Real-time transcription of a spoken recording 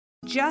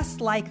Just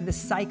like the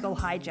cycle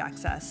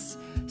hijacks us,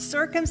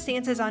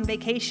 circumstances on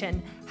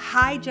vacation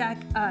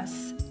hijack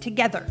us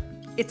together.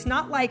 It's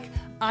not like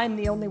I'm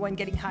the only one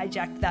getting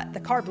hijacked, that the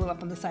car blew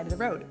up on the side of the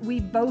road.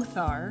 We both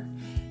are.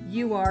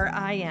 You are,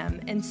 I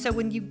am. And so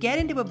when you get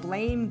into a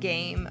blame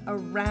game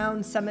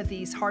around some of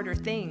these harder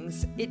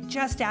things, it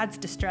just adds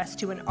distress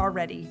to an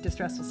already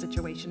distressful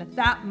situation. At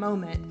that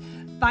moment,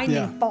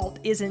 finding fault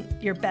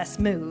isn't your best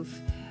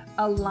move.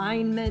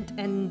 Alignment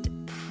and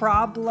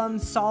problem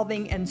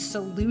solving and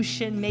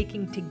solution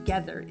making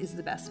together is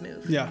the best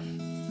move. Yeah.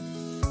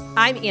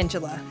 I'm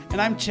Angela. And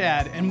I'm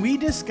Chad, and we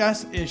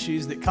discuss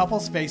issues that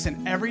couples face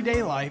in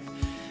everyday life.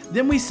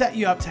 Then we set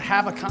you up to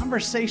have a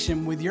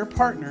conversation with your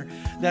partner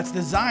that's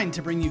designed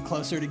to bring you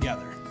closer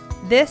together.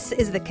 This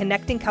is the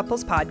Connecting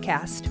Couples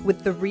podcast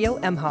with the real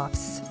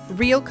Emhoffs.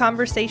 Real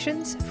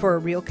conversations for a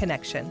real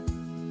connection.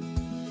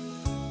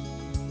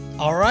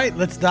 All right,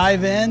 let's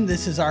dive in.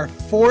 This is our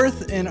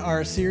fourth in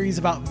our series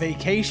about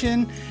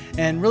vacation,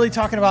 and really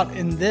talking about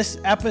in this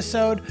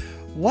episode,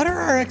 what are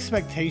our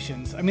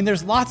expectations? I mean,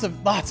 there's lots of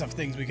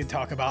things we could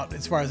talk about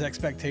as far as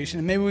expectation,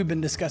 and maybe we've been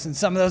discussing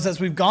some of those as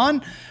we've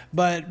gone,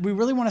 but we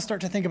really want to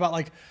start to think about,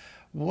 like,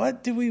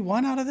 what do we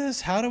want out of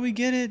this? How do we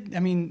get it? I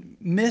mean,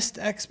 missed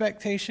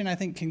expectation, I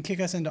think, can kick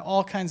us into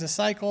all kinds of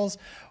cycles,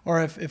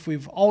 or if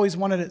we've always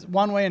wanted it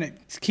one way and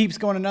it keeps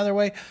going another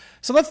way.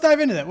 So let's dive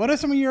into that. What are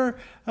some of your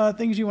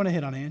things you want to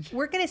hit on, Ange?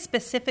 We're going to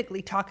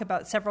specifically talk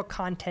about several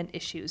content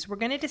issues. We're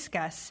going to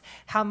discuss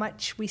how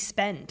much we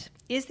spend.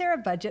 Is there a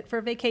budget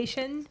for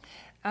vacation?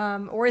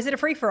 Or is it a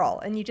free-for-all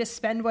and you just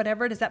spend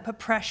whatever? Does that put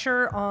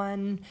pressure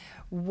on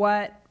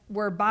what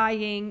we're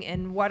buying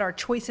and what our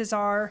choices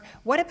are?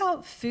 What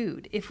about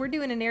food? If we're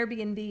doing an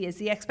Airbnb, is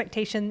the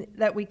expectation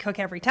that we cook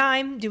every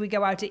time? Do we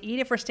go out to eat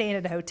if we're staying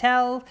at a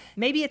hotel?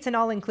 Maybe it's an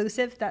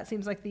all-inclusive. That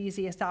seems like the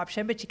easiest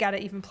option, but you got to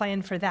even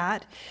plan for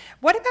that.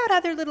 What about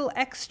other little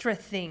extra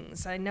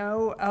things? I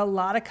know a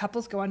lot of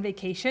couples go on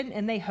vacation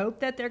and they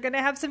hope that they're going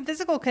to have some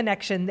physical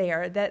connection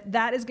there,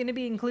 that is going to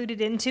be included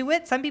into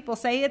it. Some people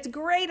say it's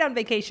great on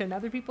vacation.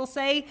 Other people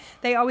say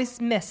they always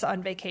miss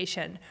on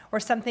vacation or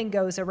something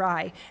goes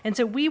awry. And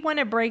so we want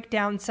to break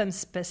down some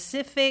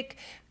specific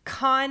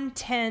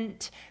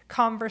content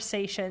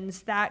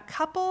conversations that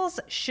couples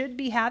should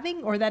be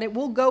having, or that it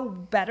will go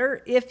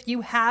better if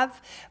you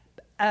have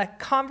a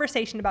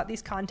conversation about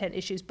these content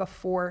issues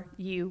before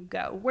you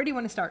go. Where do you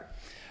want to start?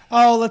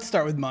 Oh, let's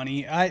start with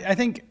money. I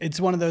think it's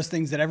one of those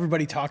things that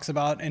everybody talks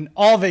about, and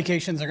all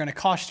vacations are going to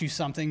cost you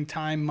something: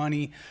 time,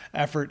 money,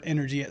 effort,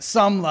 energy at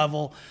some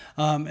level.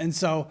 And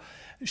so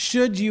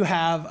should you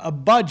have a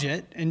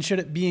budget, and should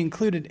it be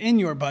included in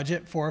your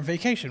budget for a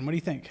vacation? What do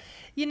you think?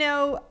 You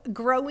know,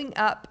 growing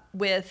up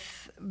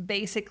with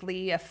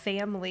basically a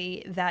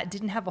family that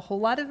didn't have a whole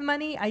lot of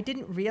money, I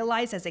didn't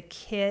realize as a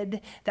kid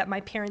that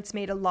my parents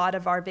made a lot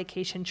of our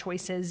vacation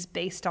choices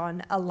based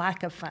on a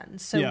lack of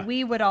funds. So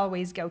we would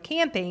always go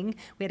camping.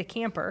 We had a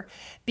camper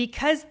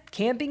because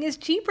camping is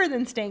cheaper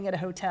than staying at a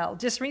hotel.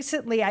 Just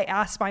recently, I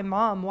asked my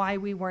mom why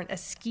we weren't a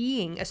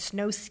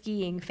snow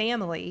skiing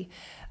family.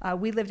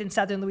 We lived in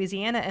southern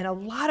Louisiana, and a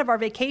lot of our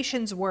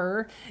vacations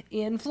were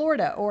in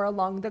Florida or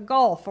along the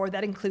Gulf, or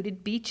that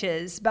included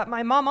beaches. But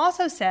my mom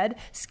also said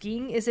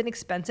skiing is an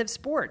expensive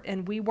sport,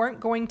 and we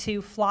weren't going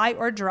to fly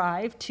or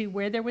drive to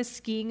where there was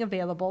skiing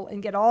available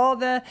and get all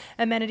the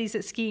amenities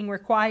that skiing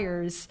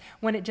requires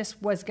when it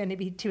just was going to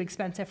be too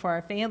expensive for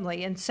our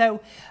family. And so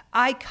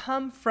I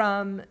come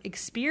from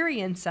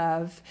experience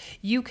of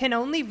you can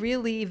only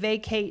really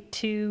vacate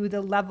to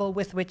the level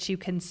with which you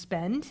can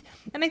spend.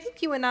 And I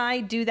think you and I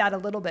do that a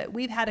little bit.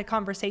 We've had a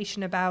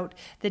conversation about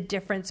the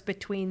difference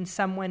between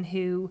someone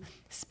who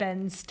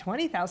spends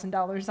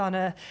 $20,000 on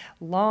a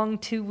long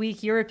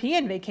 2-week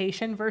European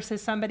vacation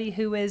versus somebody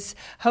who is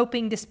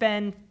hoping to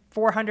spend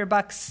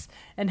 $400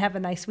 and have a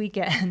nice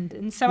weekend.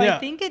 And so I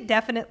think it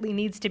definitely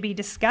needs to be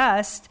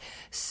discussed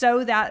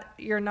so that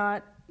you're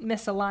not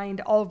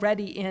misaligned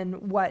already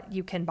in what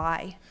you can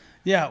buy.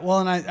 Yeah, well,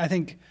 and I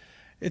think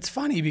it's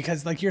funny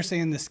because, like you're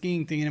saying, the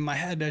skiing thing, and in my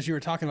head as you were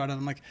talking about it,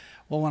 I'm like,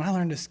 well, when I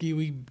learned to ski,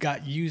 we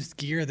got used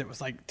gear that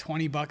was like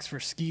 $20 for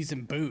skis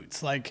and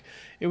boots. Like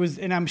it was,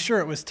 and I'm sure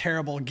it was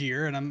terrible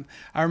gear. And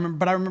I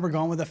remember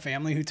going with a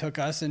family who took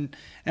us, and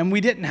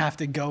we didn't have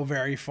to go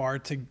very far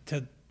to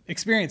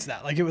experience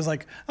that. Like it was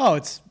like, oh,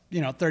 it's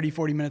 30,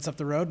 40 minutes up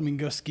the road and we can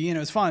go ski, and it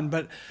was fun.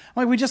 But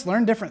like, we just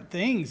learned different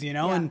things,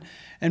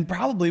 and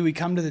probably we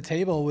come to the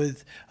table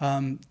with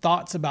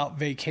thoughts about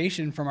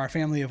vacation from our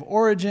family of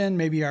origin,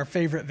 maybe our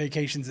favorite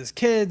vacations as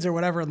kids or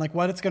whatever, and like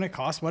what it's going to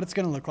cost, what it's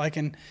going to look like,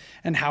 and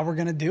how we're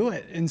going to do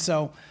it. And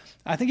so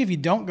I think if you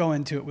don't go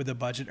into it with a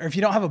budget, or if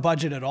you don't have a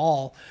budget at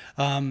all,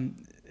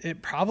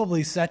 it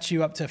probably sets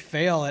you up to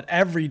fail at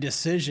every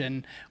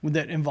decision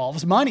that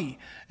involves money.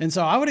 And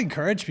so I would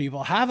encourage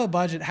people, have a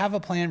budget, have a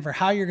plan for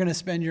how you're going to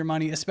spend your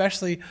money,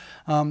 especially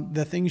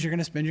the things you're going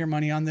to spend your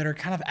money on that are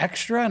kind of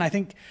extra. And I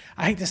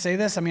hate to say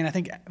this, I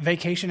think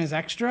vacation is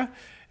extra.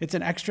 It's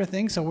an extra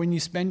thing. So when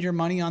you spend your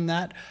money on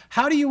that,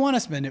 how do you want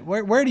to spend it?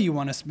 Where do you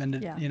want to spend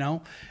it? Yeah. You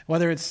know,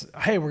 whether it's,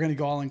 hey, we're going to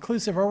go all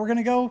inclusive, or we're going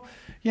to go,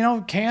 you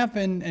know, camp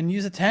and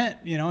use a tent,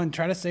 you know, and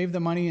try to save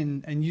the money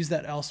and use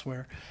that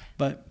elsewhere.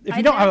 But if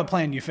you don't have a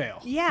plan, you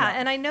fail. Yeah,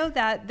 and I know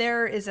that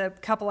there is a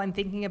couple I'm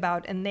thinking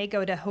about, and they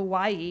go to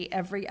Hawaii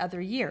every other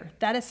year.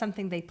 That is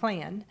something they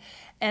plan.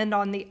 And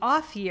on the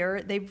off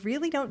year, they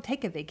really don't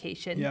take a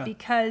vacation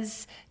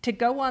because to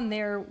go on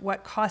there,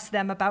 what costs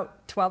them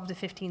about $12,000 to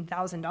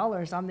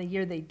 $15,000 on the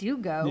year they do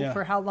go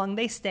for how long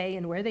they stay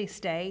and where they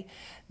stay,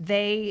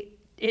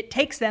 it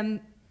takes them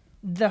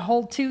the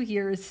whole 2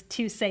 years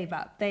to save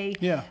up. They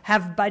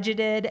have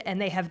budgeted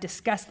and they have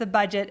discussed the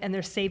budget, and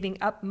they're saving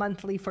up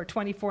monthly for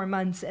 24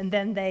 months, and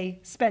then they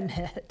spend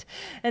it.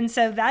 And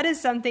so that is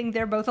something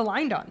they're both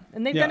aligned on.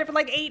 And they've done it for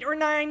like 8 or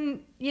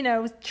 9, you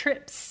know,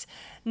 trips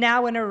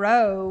now in a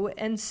row.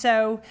 And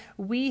so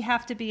we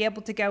have to be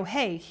able to go,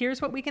 hey,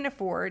 here's what we can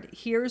afford.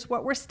 Here's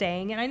what we're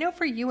staying. And I know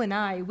for you and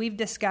I, we've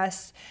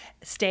discussed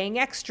staying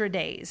extra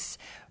days.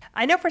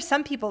 I know for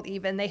some people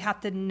even, they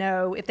have to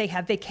know if they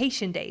have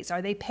vacation days.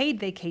 Are they paid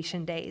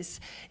vacation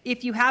days?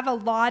 If you have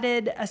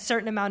allotted a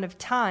certain amount of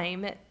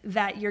time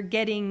that you're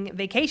getting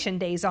vacation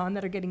days on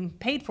that are getting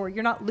paid for,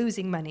 you're not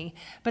losing money.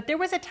 But there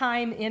was a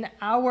time in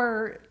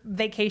our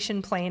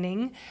vacation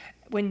planning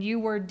when you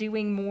were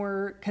doing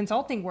more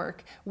consulting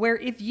work where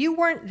if you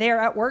weren't there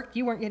at work,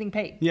 you weren't getting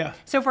paid. Yeah.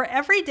 So for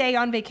every day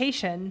on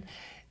vacation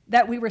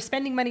that we were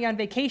spending money on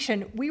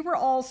vacation, we were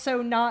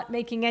also not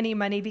making any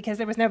money because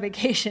there was no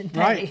vacation pay.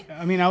 Right.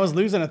 I mean, I was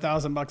losing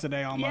 $1,000 a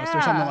day almost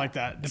or something like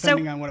that,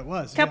 depending on what it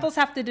was. Couples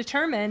have to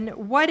determine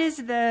what is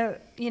the,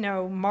 you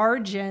know,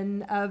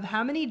 margin of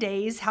how many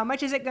days, how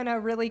much is it going to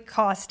really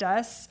cost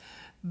us,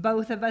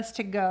 both of us,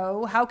 to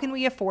go? How can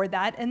we afford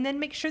that? And then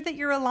make sure that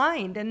you're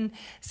aligned. And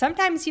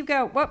sometimes you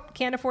go, well,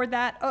 can't afford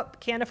that. Oh,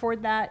 can't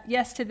afford that.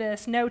 Yes to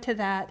this, no to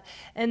that.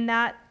 And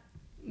that,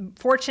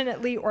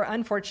 fortunately or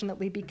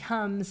unfortunately,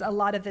 becomes a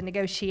lot of the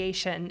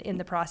negotiation in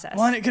the process.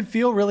 Well, and it could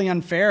feel really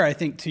unfair, I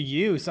think, to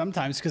you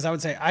sometimes, because I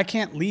would say, I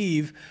can't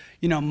leave,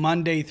 you know,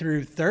 Monday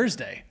through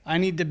Thursday. I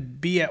need to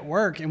be at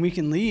work, and we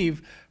can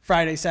leave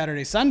Friday,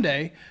 Saturday,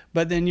 Sunday.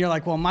 But then you're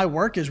like, well, my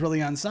work is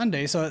really on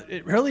Sunday. So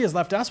it really has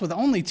left us with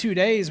only 2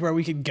 days where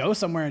we could go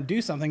somewhere and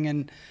do something.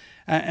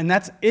 And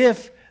that's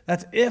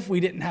if we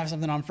didn't have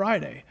something on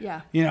Friday.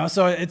 Yeah. You know,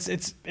 so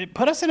it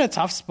put us in a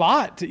tough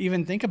spot to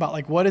even think about,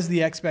 like, what is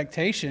the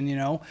expectation, you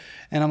know?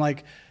 And I'm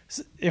like,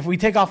 if we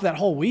take off that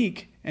whole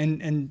week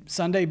and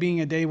Sunday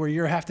being a day where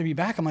you have to be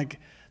back, I'm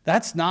like,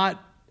 that's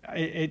not,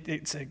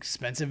 it's an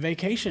expensive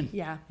vacation.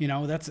 Yeah. You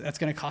know, that's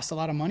going to cost a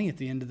lot of money at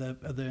the end of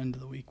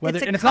the week.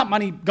 It's not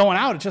money going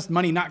out, it's just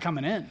money not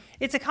coming in.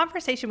 It's a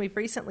conversation we've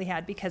recently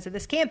had because of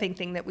this camping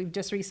thing that we've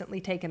just recently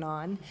taken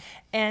on.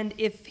 And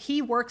if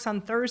he works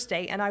on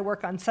Thursday and I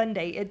work on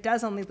Sunday, it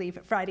does only leave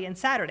Friday and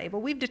Saturday. But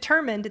we've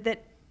determined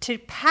that to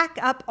pack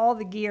up all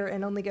the gear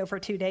and only go for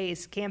 2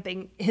 days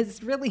camping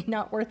is really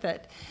not worth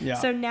it. Yeah.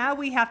 So now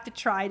we have to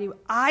try to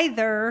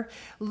either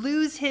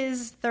lose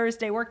his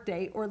Thursday work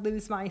day or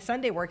lose my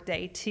Sunday work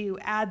day to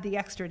add the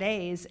extra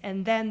days,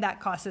 and then that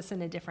costs us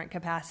in a different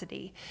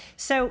capacity.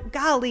 So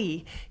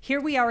golly,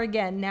 here we are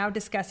again now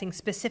discussing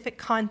specific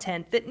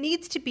content that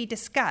needs to be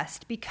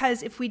discussed,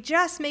 because if we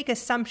just make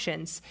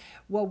assumptions,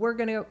 well, we're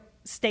going to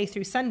stay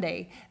through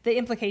Sunday, the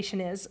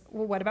implication is,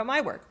 well, what about my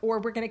work?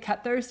 Or we're going to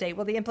cut Thursday.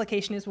 Well, the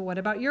implication is, well, what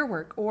about your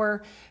work?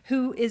 Or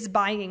who is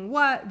buying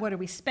what? What are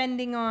we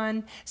spending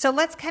on? So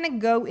let's kind of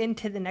go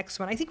into the next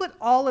one. I think with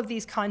all of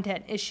these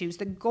content issues,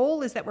 the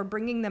goal is that we're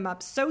bringing them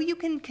up so you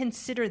can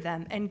consider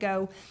them and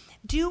go,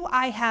 do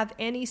I have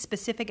any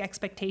specific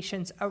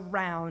expectations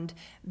around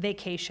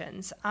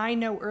vacations? I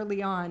know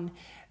early on,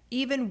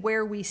 even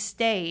where we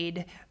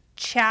stayed,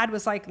 Chad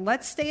was like,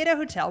 let's stay at a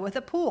hotel with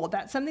a pool.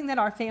 That's something that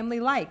our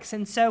family likes.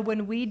 And so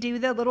when we do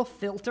the little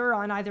filter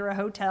on either a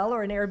hotel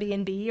or an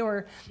Airbnb,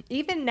 or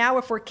even now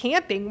if we're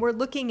camping, we're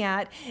looking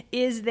at,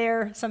 is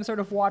there some sort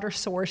of water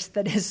source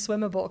that is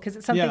swimmable? Because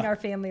it's something our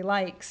family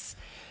likes.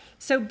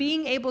 So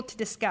being able to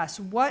discuss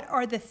what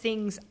are the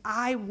things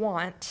I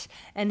want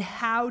and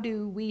how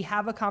do we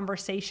have a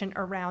conversation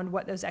around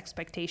what those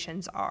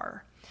expectations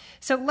are.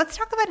 So let's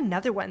talk about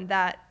another one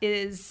that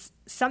is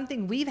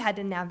something we've had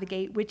to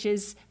navigate, which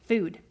is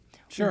food.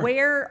 Sure.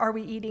 Where are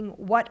we eating?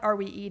 What are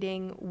we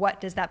eating?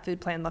 What does that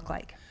food plan look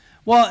like?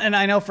 Well, and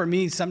I know for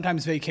me,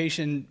 sometimes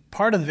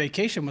part of the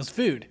vacation was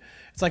food.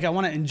 It's like I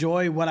want to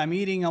enjoy what I'm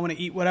eating. I want to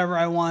eat whatever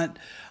I want.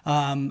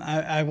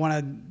 I want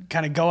to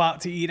kind of go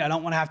out to eat. I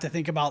don't want to have to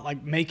think about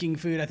like making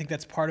food. I think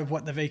that's part of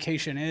what the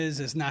vacation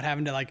is not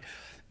having to like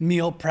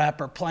meal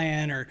prep or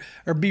plan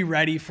or be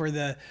ready for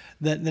the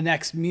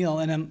next meal.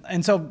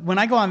 And so when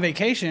I go on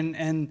vacation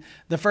and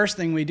the first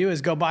thing we do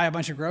is go buy a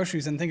bunch of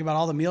groceries and think about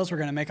all the meals we're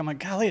going to make, I'm like,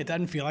 golly, it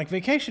doesn't feel like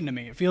vacation to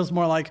me. It feels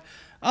more like,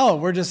 oh,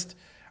 we're just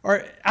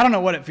or I don't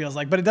know what it feels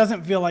like, but it does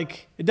not feel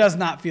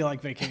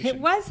like vacation. It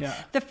was. Yeah.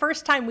 The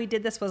first time we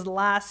did this was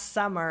last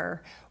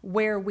summer,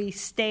 where we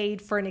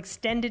stayed for an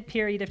extended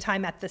period of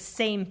time at the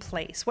same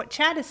place. What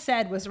Chad has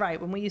said was right.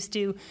 When we used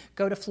to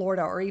go to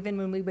Florida, or even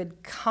when we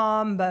would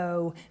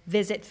combo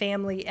visit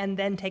family and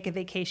then take a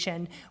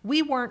vacation,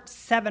 we weren't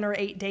 7 or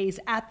 8 days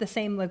at the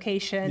same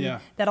location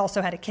that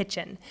also had a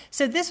kitchen.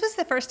 So this was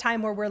the first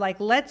time where we're like,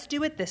 let's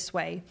do it this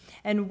way.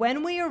 And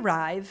when we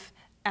arrive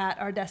at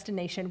our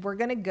destination, we're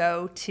going to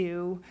go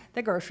to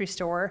the grocery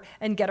store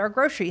and get our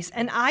groceries.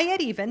 And I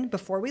had even,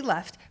 before we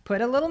left,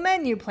 put a little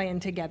menu plan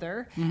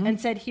together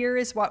and said, here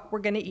is what we're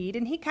going to eat.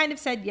 And he kind of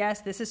said, yes,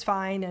 this is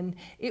fine. And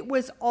it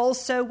was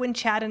also when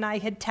Chad and I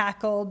had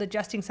tackled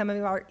adjusting some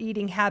of our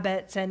eating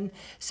habits. And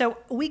so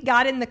we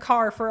got in the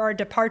car for our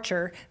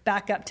departure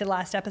back up to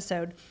last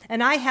episode.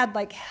 And I had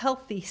like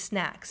healthy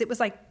snacks. It was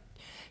like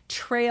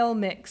trail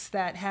mix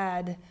that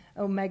had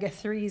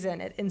omega-3s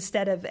in it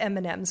instead of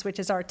M&Ms, which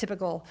is our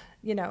typical,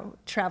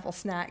 travel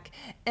snack.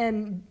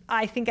 And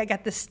I think I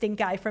got the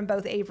stink eye from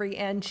both Avery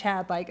and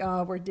Chad, like,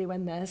 oh, we're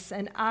doing this.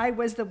 And I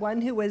was the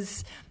one who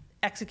was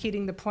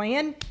executing the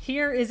plan.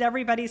 Here is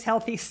everybody's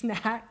healthy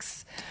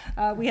snacks.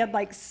 We had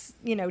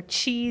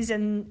cheese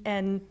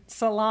and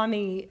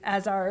salami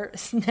as our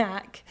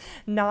snack,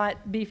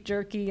 not beef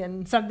jerky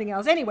and something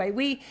else. Anyway,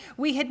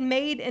 we had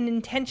made an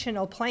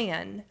intentional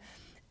plan.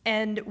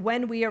 And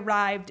when we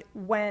arrived,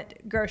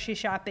 went grocery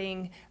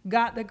shopping,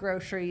 got the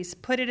groceries,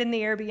 put it in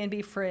the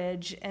Airbnb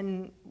fridge,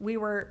 and we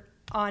were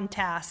on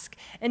task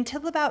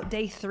until about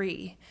day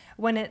 3,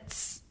 when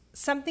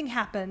something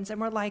happens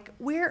and we're like,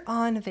 we're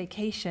on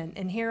vacation.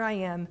 And here I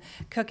am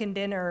cooking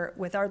dinner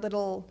with our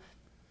little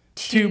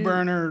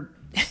 2-burner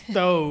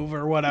stove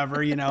or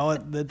whatever,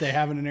 that they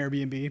have in an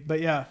Airbnb,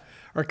 but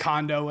or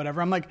condo, whatever.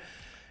 I'm like,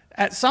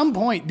 at some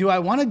point, do I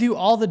want to do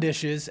all the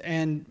dishes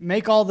and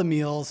make all the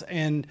meals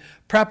and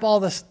prep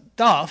all the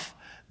stuff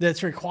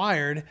that's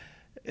required?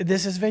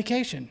 This is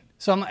vacation.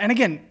 So, and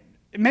again,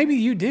 maybe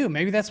you do.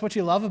 Maybe that's what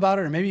you love about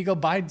it, or maybe you go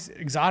buy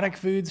exotic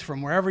foods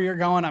from wherever you're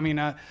going. I mean,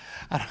 I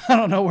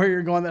don't know where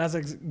you're going that has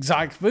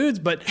exotic foods,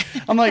 but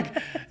I'm like,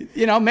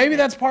 maybe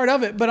that's part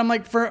of it. But I'm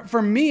like,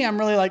 for me, I'm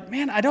really like,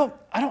 man, I kind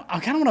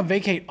of want to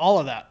vacate all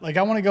of that. Like,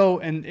 I want to go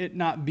and it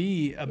not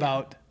be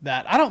about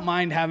that. I don't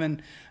mind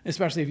having,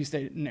 especially if you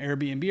stay in an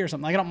Airbnb or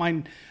something, like I don't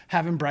mind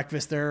having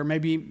breakfast there, or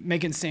maybe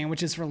making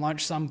sandwiches for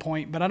lunch some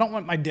point, but I don't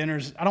want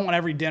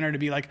every dinner to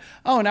be like,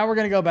 oh, now we're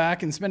going to go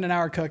back and spend an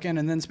hour cooking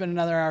and then spend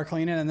another hour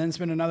cleaning and then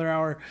spend another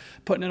hour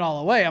putting it all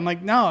away. I'm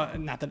like, no,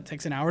 not that it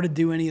takes an hour to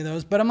do any of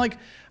those, but I'm like,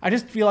 I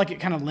just feel like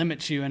it kind of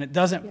limits you and it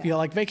doesn't feel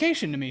like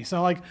vacation to me.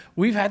 So like,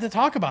 we've had to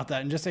talk about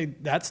that and just say,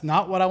 that's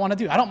not what I want to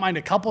do. I don't mind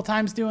a couple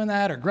times doing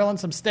that, or grilling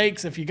some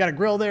steaks if you got a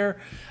grill there.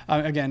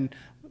 Again,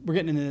 we're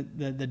getting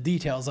into the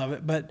details of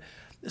it, but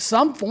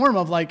some form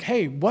of like,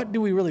 hey, what do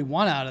we really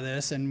want out of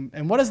this? And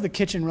what does the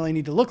kitchen really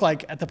need to look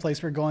like at the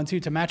place we're going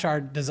to match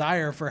our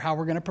desire for how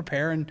we're going to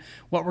prepare and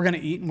what we're going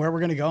to eat and where we're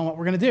going to go and what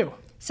we're going to do?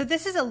 So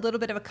this is a little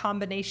bit of a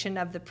combination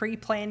of the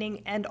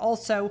pre-planning and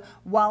also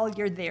while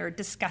you're there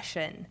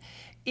discussion.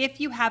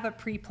 If you have a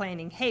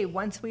pre-planning, hey,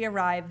 once we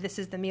arrive, this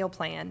is the meal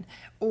plan,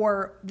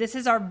 or this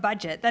is our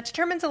budget, that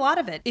determines a lot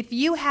of it. If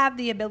you have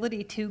the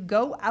ability to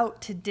go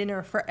out to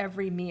dinner for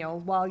every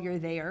meal while you're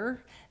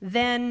there,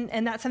 then,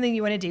 and that's something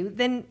you want to do,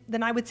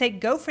 then I would say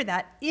go for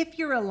that if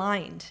you're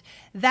aligned.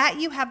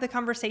 That you have the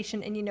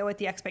conversation and you know what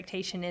the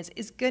expectation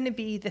is going to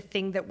be the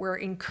thing that we're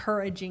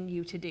encouraging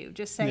you to do.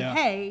 Just say,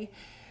 hey,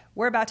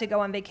 we're about to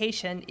go on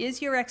vacation.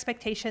 Is your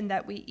expectation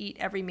that we eat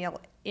every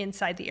meal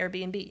inside the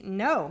Airbnb?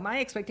 No, my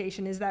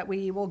expectation is that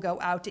we will go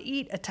out to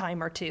eat a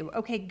time or two.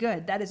 Okay,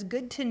 good. That is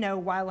good to know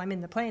while I'm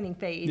in the planning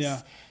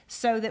phase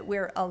so that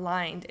we're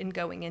aligned in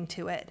going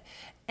into it.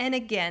 And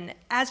again,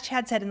 as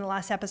Chad said in the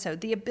last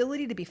episode, the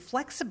ability to be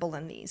flexible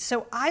in these.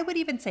 So I would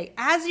even say,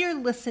 as you're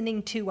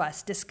listening to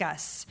us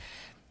discuss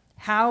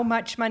how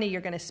much money you're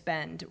going to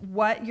spend,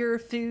 what your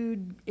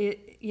food,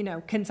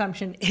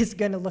 consumption is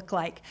going to look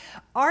like.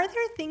 Are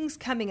there things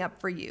coming up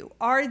for you?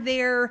 Are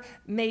there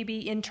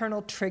maybe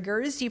internal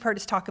triggers? You've heard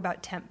us talk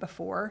about temp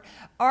before.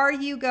 Are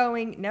you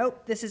going,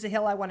 nope, this is a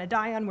hill I want to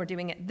die on. We're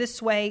doing it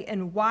this way,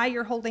 and why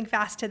you're holding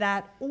fast to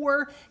that?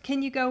 Or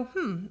can you go,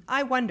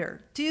 I wonder,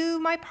 do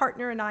my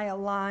partner and I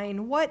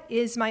align? What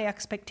is my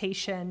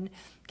expectation?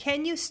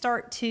 Can you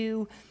start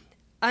to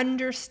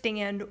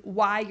understand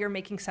why you're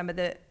making some of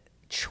the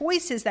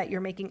choices that you're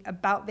making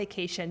about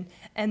vacation,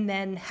 and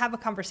then have a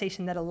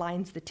conversation that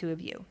aligns the two of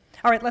you?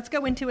 All right, let's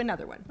go into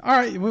another one. All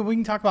right, we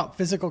can talk about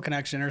physical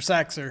connection or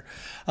sex, or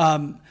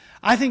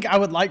I think I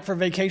would like for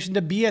vacation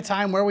to be a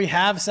time where we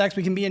have sex.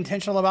 We can be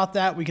intentional about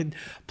that. We could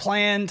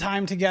plan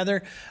time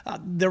together.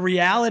 The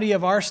reality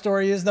of our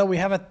story is, though, we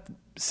have a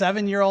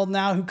 7-year-old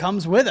now who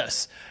comes with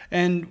us,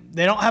 and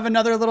they don't have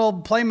another little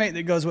playmate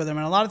that goes with them.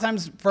 And a lot of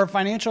times for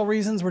financial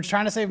reasons, we're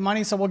trying to save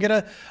money. So we'll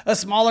get a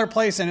smaller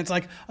place, and it's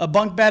like a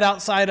bunk bed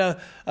outside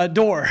a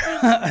door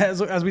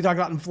as we talked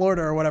about in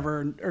Florida or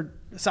whatever, or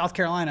South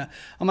Carolina.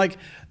 I'm like,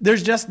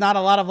 there's just not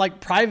a lot of like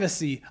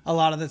privacy a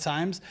lot of the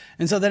times.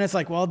 And so then it's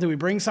like, well, do we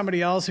bring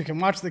somebody else who can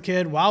watch the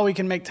kid while we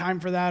can make time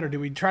for that? Or do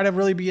we try to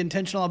really be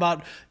intentional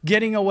about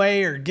getting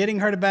away or getting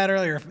her to bed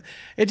earlier?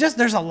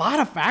 There's a lot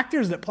of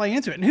factors that play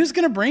into it. And who's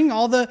going to bring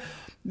all the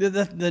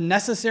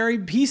necessary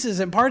pieces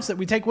and parts that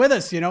we take with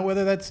us,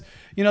 whether that's,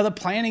 the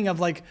planning of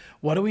like,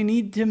 what do we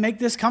need to make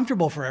this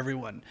comfortable for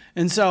everyone?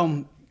 And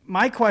so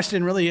my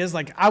question really is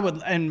like,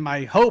 and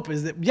my hope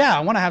is that,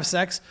 I want to have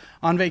sex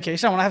on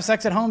vacation. I want to have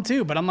sex at home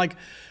too. But I'm like,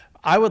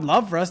 I would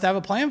love for us to have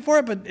a plan for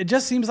it, but it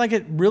just seems like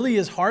it really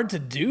is hard to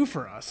do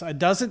for us. It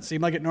doesn't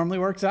seem like it normally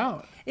works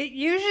out. It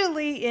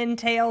usually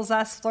entails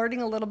us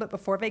flirting a little bit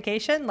before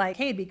vacation, like,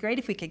 hey, it'd be great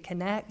if we could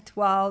connect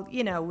while,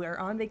 we're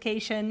on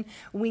vacation,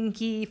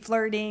 winky,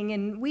 flirting,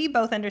 and we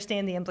both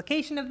understand the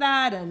implication of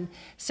that. And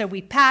so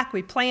we pack,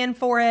 we plan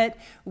for it,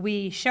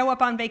 we show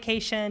up on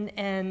vacation,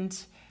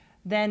 and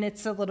then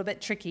it's a little bit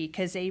tricky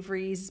because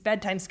Avery's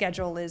bedtime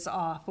schedule is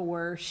off,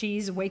 or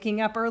she's waking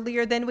up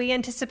earlier than we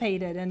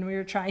anticipated, and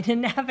we're trying to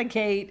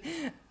navigate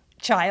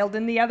child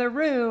in the other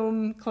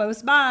room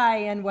close by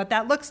and what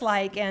that looks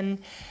like. And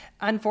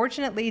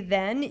unfortunately,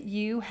 then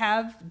you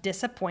have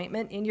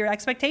disappointment in your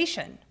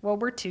expectation. Well,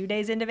 we're 2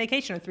 days into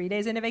vacation or 3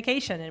 days into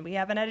vacation, and we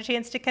haven't had a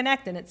chance to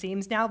connect, and it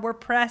seems now we're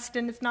pressed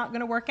and it's not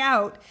going to work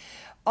out.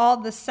 All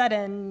of a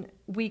sudden,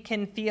 we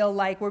can feel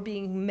like we're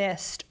being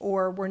missed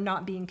or we're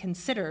not being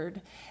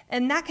considered.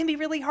 And that can be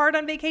really hard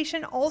on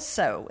vacation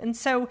also. And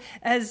so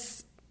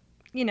as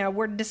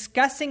we're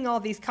discussing all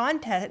these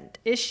content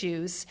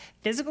issues,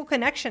 physical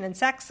connection and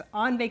sex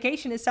on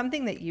vacation is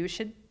something that you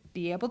should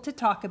be able to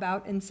talk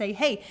about and say,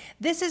 hey,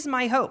 this is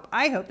my hope.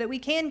 I hope that we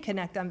can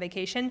connect on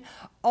vacation.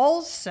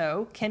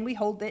 Also, can we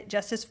hold it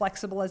just as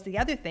flexible as the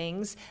other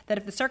things, that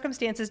if the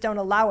circumstances don't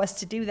allow us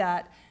to do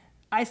that,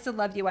 I still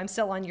love you, I'm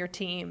still on your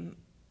team.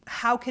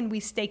 How can we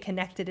stay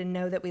connected and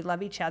know that we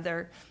love each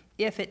other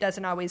if it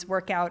doesn't always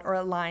work out or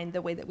align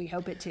the way that we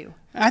hope it to?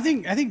 I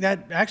think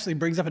that actually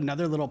brings up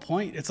another little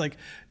point. It's like,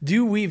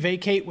 do we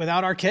vacate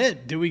without our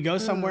kid? Do we go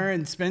somewhere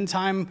and spend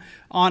time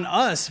on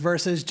us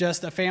versus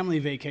just a family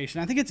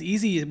vacation? I think it's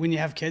easy when you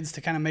have kids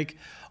to kind of make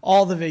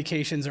all the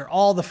vacations or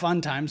all the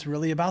fun times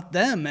really about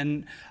them.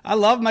 And I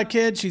love my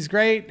kid. She's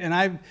great.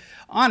 And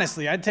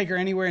honestly, I'd take her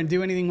anywhere and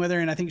do anything with her.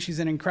 And I think she's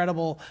an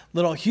incredible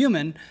little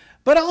human.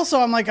 But also,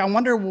 I'm like, I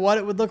wonder what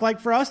it would look like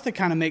for us to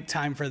kind of make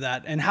time for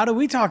that. And how do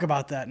we talk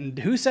about that? And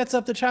who sets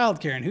up the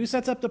childcare? And who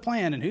sets up the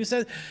plan? And who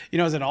says,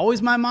 is it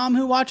always my mom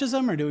who watches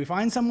them? Or do we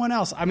find someone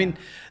else? I mean,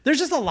 there's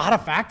just a lot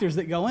of factors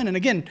that go in. And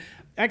again,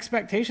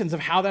 expectations of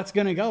how that's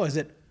going to go. Is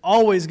it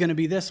always going to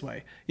be this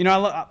way?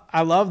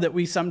 I love that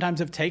we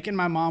sometimes have taken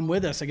my mom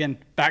with us. Again,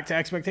 back to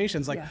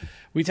expectations.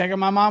 We take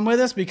my mom with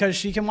us because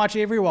she can watch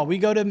Avery while we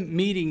go to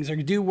meetings or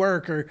do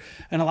work,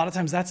 and a lot of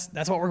times that's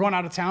what we're going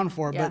out of town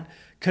for. Yeah. But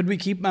could we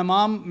keep my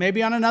mom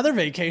maybe on another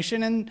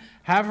vacation and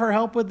have her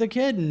help with the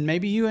kid, and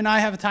maybe you and I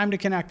have time to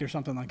connect or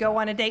something like that? Go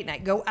on a date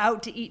night. Go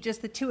out to eat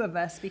just the two of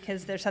us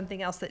because there's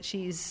something else that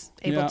she's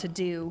able to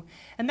do.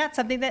 And that's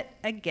something that,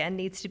 again,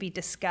 needs to be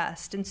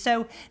discussed. And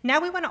so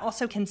now we want to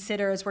also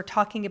consider, as we're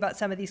talking about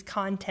some of these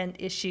content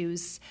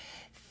issues,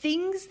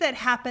 things that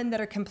happen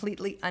that are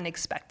completely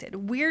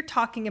unexpected. We're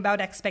talking about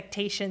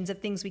expectations of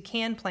things we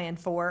can plan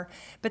for,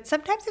 but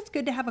sometimes it's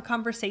good to have a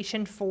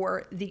conversation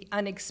for the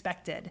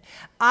unexpected.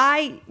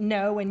 I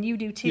know, and you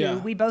do too,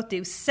 we both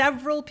do,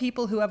 several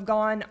people who have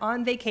gone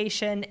on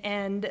vacation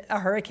and a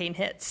hurricane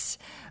hits.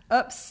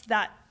 Oops,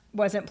 that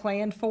wasn't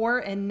planned for,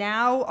 and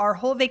now our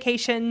whole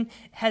vacation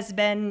has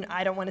been,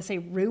 I don't want to say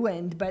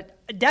ruined, but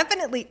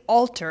definitely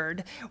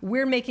altered.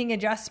 We're making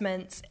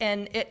adjustments,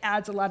 and it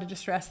adds a lot of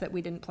distress that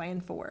we didn't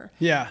plan for.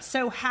 Yeah.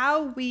 So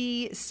how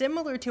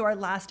similar to our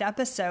last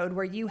episode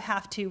where you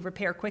have to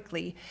repair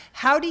quickly,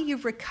 how do you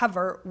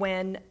recover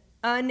when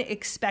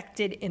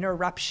unexpected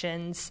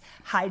interruptions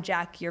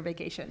hijack your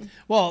vacation?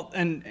 Well,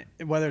 and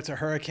whether it's a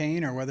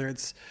hurricane or whether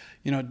it's,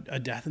 a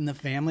death in the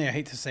family, I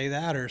hate to say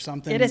that, or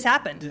something. It has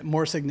happened.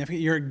 More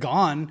significant. You're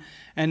gone.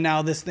 And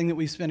now this thing that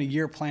we spent a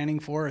year planning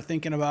for or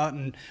thinking about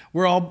and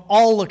we're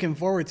all looking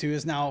forward to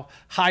is now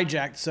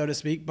hijacked, so to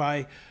speak,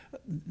 by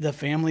the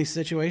family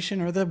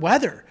situation or the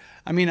weather.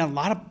 I mean, a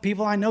lot of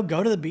people I know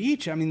go to the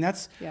beach. I mean,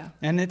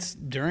 and it's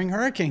during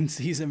hurricane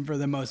season for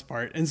the most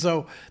part. And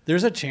so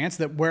there's a chance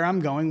that where I'm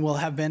going will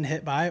have been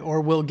hit by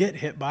or will get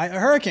hit by a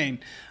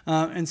hurricane.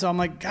 And so I'm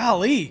like,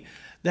 golly,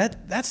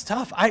 that's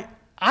tough.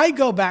 I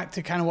go back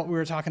to kind of what we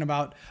were talking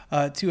about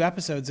 2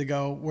 episodes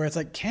ago, where it's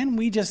like, can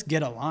we just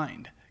get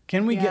aligned?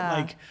 Can we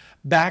get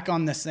back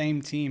on the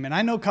same team? And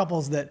I know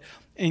couples that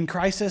in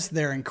crisis,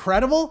 they're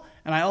incredible.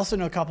 And I also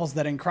know couples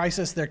that in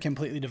crisis, they're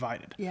completely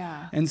divided.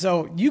 Yeah. And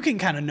so you can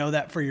kind of know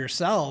that for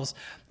yourselves.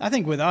 I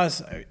think with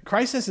us,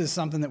 crisis is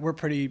something that we're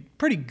pretty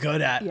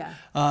good at. Yeah.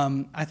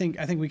 I think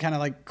we kind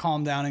of like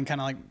calm down and kind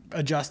of like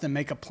adjust and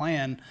make a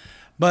plan.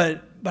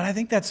 But I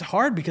think that's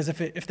hard because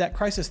if that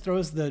crisis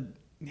throws the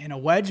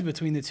wedge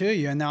between the two of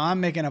you. And now I'm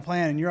making a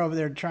plan and you're over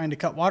there trying to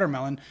cut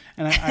watermelon.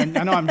 And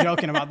I know I'm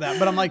joking about that,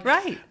 but I'm like,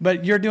 right.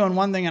 But you're doing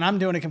one thing and I'm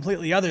doing a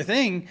completely other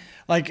thing.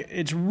 Like,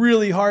 it's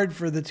really hard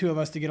for the two of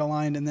us to get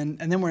aligned. And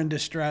then we're in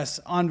distress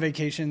on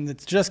vacation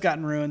that's just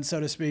gotten ruined, so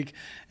to speak.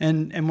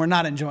 And we're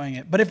not enjoying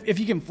it. But if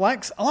you can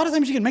flex, a lot of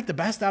times you can make the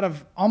best out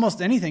of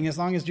almost anything as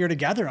long as you're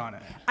together on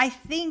it. I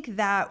think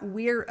that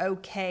we're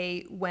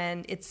okay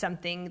when it's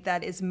something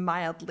that is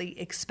mildly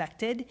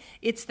expected.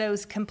 It's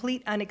those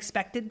complete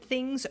unexpected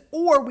things,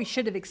 or we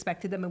should have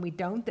expected them and we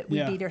don't, that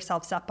we beat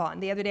ourselves up on.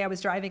 The other day I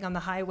was driving on the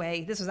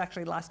highway, this was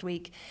actually last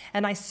week,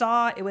 and I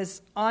saw, it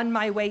was on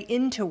my way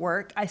into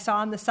work, I saw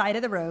on the side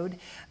of the road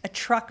a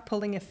truck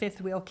pulling a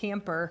fifth wheel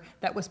camper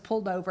that was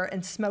pulled over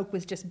and smoke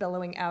was just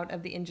billowing out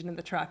of the engine of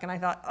the truck. And I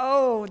thought,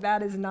 oh,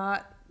 that is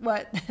not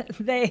what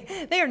they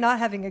are not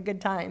having a good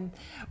time.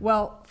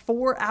 Well,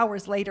 4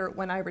 hours later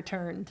when I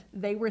returned,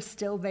 they were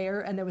still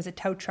there and there was a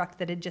tow truck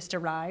that had just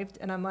arrived.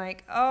 And I'm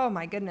like, oh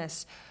my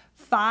goodness,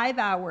 5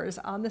 hours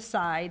on the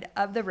side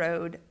of the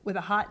road with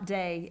a hot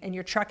day and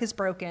your truck is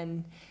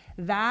broken.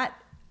 That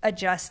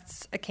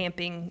adjusts a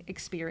camping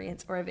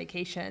experience or a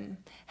vacation.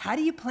 How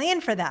do you plan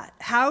for that?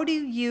 How do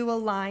you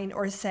align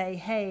or say,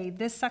 hey,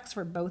 this sucks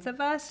for both of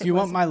us? Do you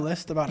want my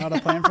list about how to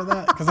plan for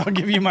that? Because I'll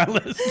give you my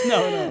list.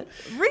 No.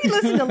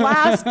 Re-listen to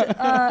last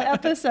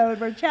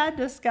episode where Chad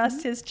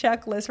discussed his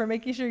checklist for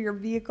making sure your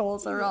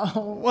vehicles are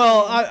all...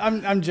 Well,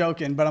 I'm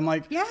joking, but I'm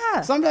like,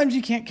 yeah. Sometimes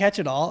you can't catch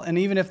it all. And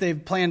even if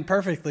they've planned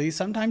perfectly,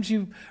 sometimes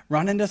you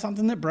run into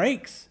something that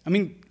breaks. I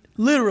mean,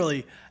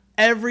 literally,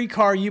 every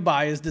car you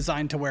buy is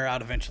designed to wear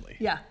out eventually.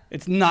 Yeah.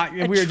 It's not,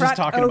 we were just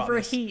talking about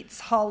this. A truck overheats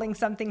hauling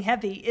something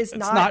heavy is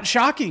not... It's not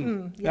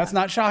shocking. That's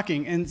not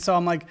shocking. And so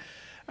I'm like,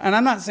 and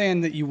I'm not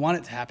saying that you want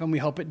it to happen. We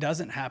hope it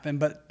doesn't happen.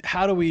 But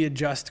how do we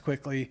adjust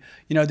quickly?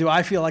 Do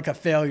I feel like a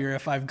failure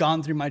if I've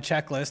gone through my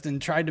checklist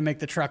and tried to make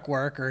the truck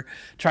work, or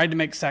tried to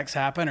make sex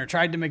happen, or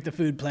tried to make the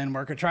food plan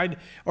work,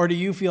 or do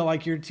you feel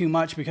like you're too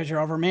much because you're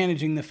over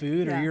managing the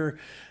food, or you're,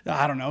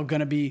 I don't know,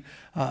 going to be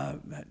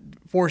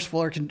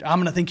forceful, or I'm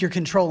going to think you're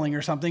controlling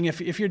or something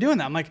if you're doing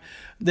that. I'm like,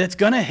 that's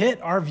going to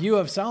hit our view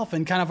of self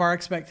and kind of our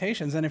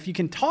expectations. And if you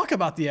can talk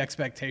about the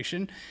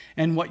expectation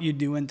and what you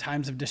do in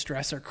times of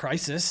distress or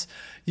crisis,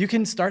 you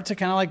can start to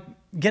kind of like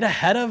get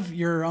ahead of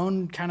your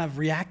own kind of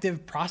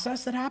reactive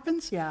process that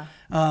happens. Yeah.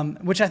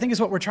 Which I think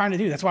is what we're trying to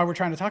do. That's why we're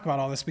trying to talk about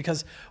all this,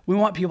 because we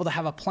want people to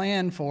have a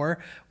plan for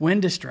when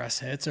distress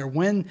hits or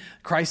when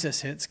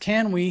crisis hits.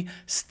 Can we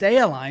stay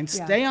aligned,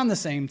 stay on the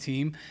same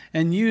team,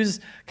 and use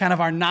kind of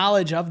our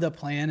knowledge of the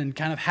plan and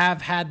kind of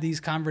have had these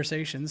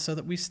conversations so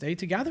that we stay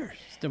together,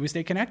 so we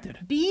stay connected.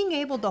 Being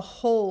able to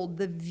hold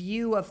the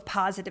view of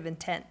positive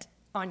intent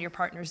on your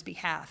partner's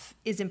behalf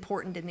is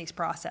important in these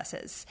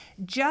processes.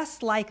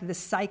 Just like the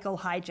cycle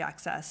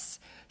hijacks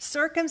us,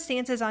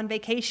 circumstances on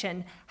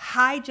vacation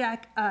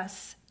hijack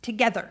us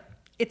together.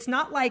 It's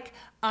not like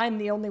I'm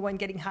the only one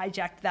getting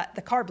hijacked, that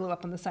the car blew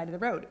up on the side of the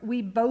road.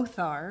 We both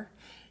are.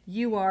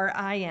 You are,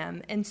 I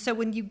am. And so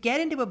when you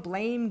get into a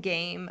blame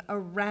game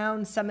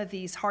around some of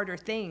these harder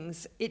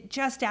things, it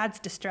just adds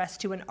distress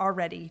to an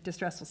already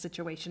distressful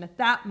situation. At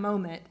that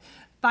moment,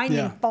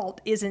 finding fault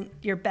isn't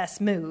your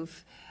best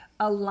move.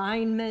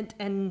 Alignment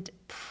and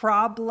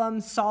problem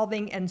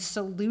solving and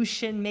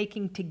solution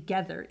making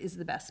together is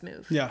the best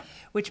move. Yeah.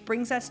 Which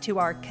brings us to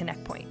our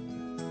Connect Point.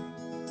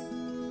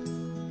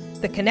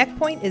 The Connect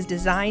Point is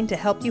designed to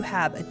help you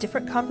have a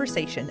different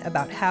conversation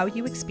about how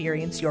you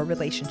experience your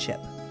relationship.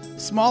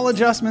 Small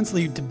adjustments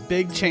lead to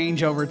big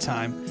change over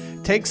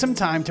time. Take some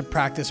time to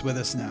practice with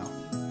us now.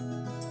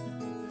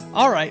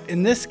 All right,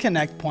 in this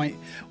Connect Point,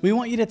 we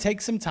want you to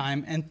take some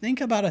time and think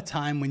about a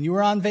time when you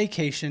were on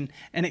vacation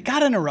and it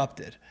got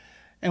interrupted.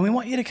 And we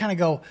want you to kind of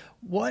go,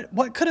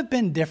 what could have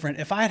been different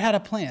if I had had a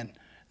plan?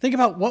 Think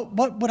about what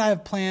would I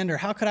have planned, or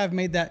how could I have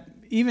made that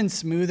even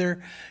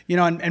smoother?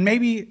 And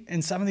maybe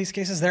in some of these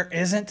cases, there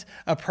isn't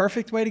a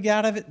perfect way to get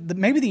out of it.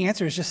 Maybe the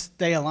answer is just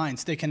stay aligned,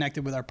 stay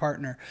connected with our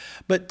partner.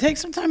 But take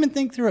some time and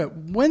think through it.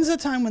 When's the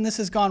time when this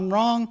has gone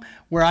wrong,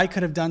 where I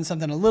could have done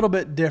something a little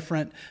bit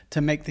different to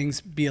make things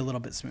be a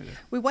little bit smoother?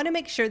 We want to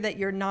make sure that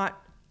you're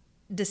not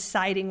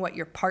deciding what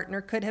your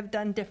partner could have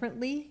done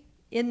differently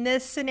in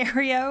this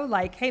scenario.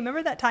 Like, hey,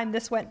 remember that time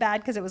this went bad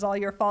because it was all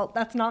your fault?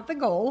 That's not the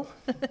goal.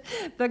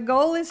 The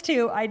goal is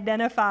to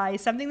identify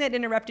something that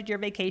interrupted your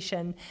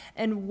vacation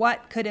and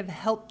what could have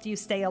helped you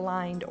stay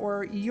aligned,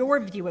 or your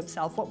view of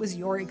self. What was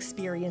your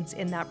experience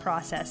in that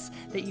process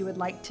that you would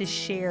like to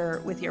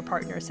share with your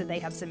partner so they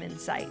have some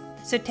insight?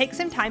 So take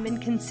some time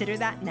and consider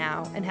that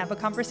now, and have a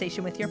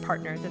conversation with your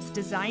partner that's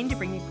designed to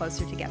bring you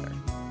closer together.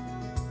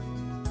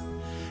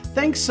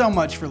 Thanks so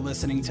much for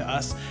listening to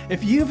us.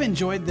 If you've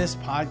enjoyed this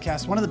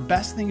podcast, one of the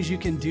best things you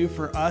can do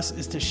for us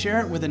is to share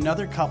it with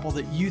another couple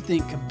that you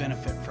think could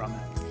benefit from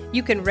it.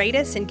 You can rate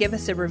us and give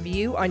us a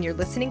review on your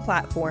listening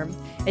platform,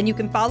 and you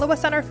can follow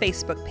us on our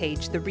Facebook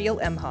page, The Real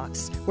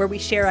Emhoffs, where we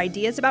share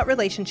ideas about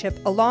relationship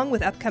along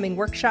with upcoming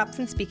workshops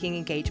and speaking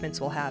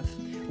engagements we'll have.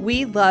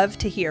 We love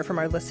to hear from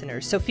our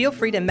listeners, so feel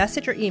free to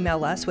message or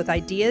email us with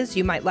ideas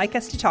you might like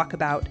us to talk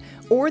about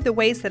or the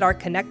ways that our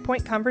Connect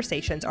Point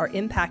conversations are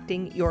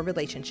impacting your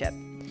relationship.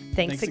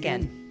 Thanks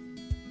again.